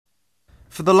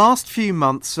For the last few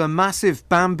months, a massive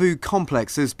bamboo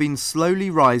complex has been slowly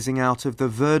rising out of the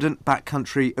verdant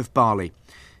backcountry of Bali.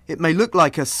 It may look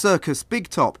like a circus big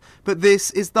top, but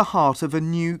this is the heart of a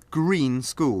new green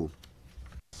school.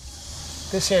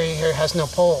 This area here has no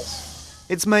poles.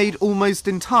 It's made almost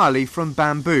entirely from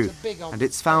bamboo, and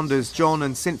its founders, John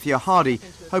and Cynthia Hardy,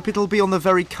 hope it'll be on the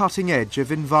very cutting edge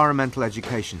of environmental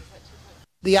education.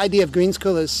 The idea of Green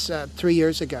School is 3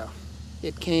 years ago.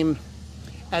 It came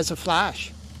as a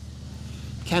flash.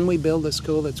 Can we build a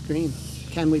school that's green?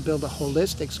 Can we build a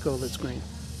holistic school that's green?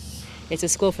 It's a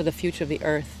school for the future of the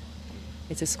earth.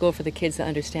 It's a school for the kids to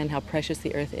understand how precious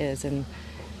the earth is, and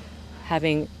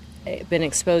having been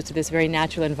exposed to this very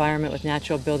natural environment with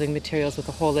natural building materials with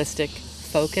a holistic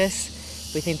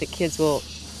focus, we think that kids will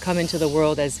come into the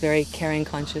world as very caring,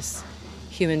 conscious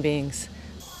human beings.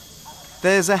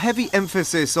 There's a heavy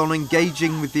emphasis on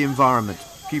engaging with the environment.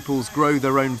 Pupils grow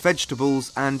their own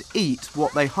vegetables and eat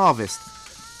what they harvest.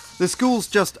 The school's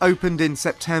just opened in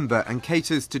September and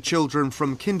caters to children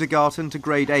from kindergarten to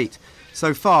grade 8.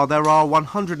 So far there are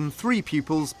 103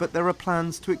 pupils, but there are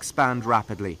plans to expand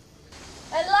rapidly.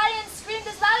 A lion screamed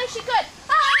as loud as she could.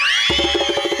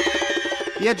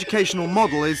 The educational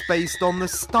model is based on the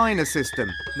Steiner system,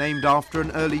 named after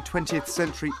an early 20th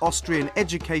century Austrian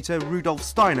educator, Rudolf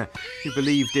Steiner, who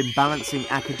believed in balancing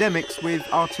academics with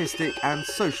artistic and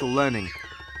social learning.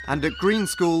 And at Green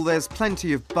School, there's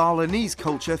plenty of Balinese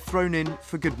culture thrown in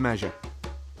for good measure.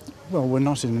 Well, we're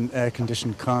not in an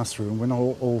air-conditioned classroom. We're not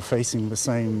all facing the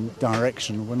same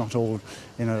direction. We're not all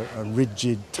in a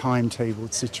rigid,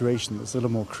 timetabled situation. There's a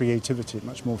little more creativity,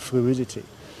 much more fluidity.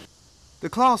 The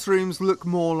classrooms look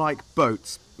more like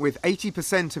boats, with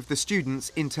 80% of the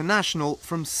students international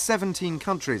from 17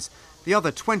 countries. The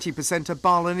other 20% are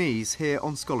Balinese here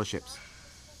on scholarships.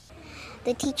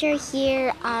 The teachers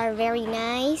here are very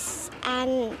nice,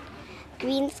 and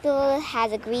Green School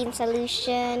has a green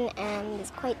solution and is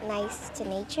quite nice to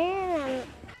nature.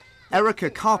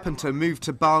 Erica Carpenter moved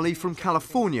to Bali from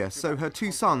California so her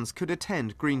two sons could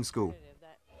attend Green School.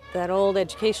 That old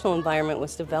educational environment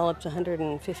was developed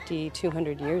 150,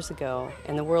 200 years ago,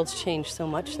 and the world's changed so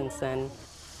much since then.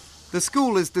 The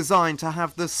school is designed to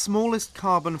have the smallest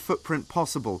carbon footprint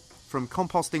possible, from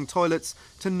composting toilets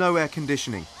to no air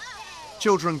conditioning.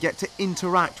 Children get to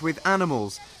interact with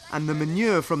animals, and the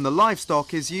manure from the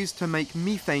livestock is used to make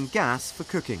methane gas for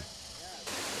cooking.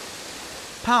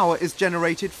 Power is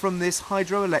generated from this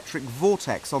hydroelectric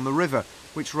vortex on the river,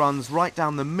 which runs right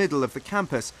down the middle of the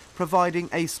campus, providing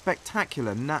a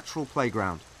spectacular natural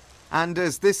playground. And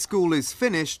as this school is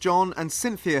finished, John and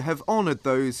Cynthia have honoured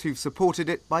those who've supported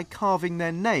it by carving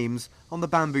their names on the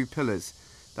bamboo pillars.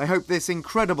 They hope this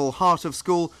incredible heart of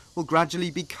school will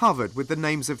gradually be covered with the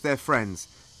names of their friends,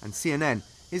 and CNN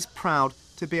is proud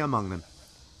to be among them.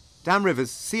 Dan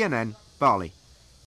Rivers, CNN, Bali.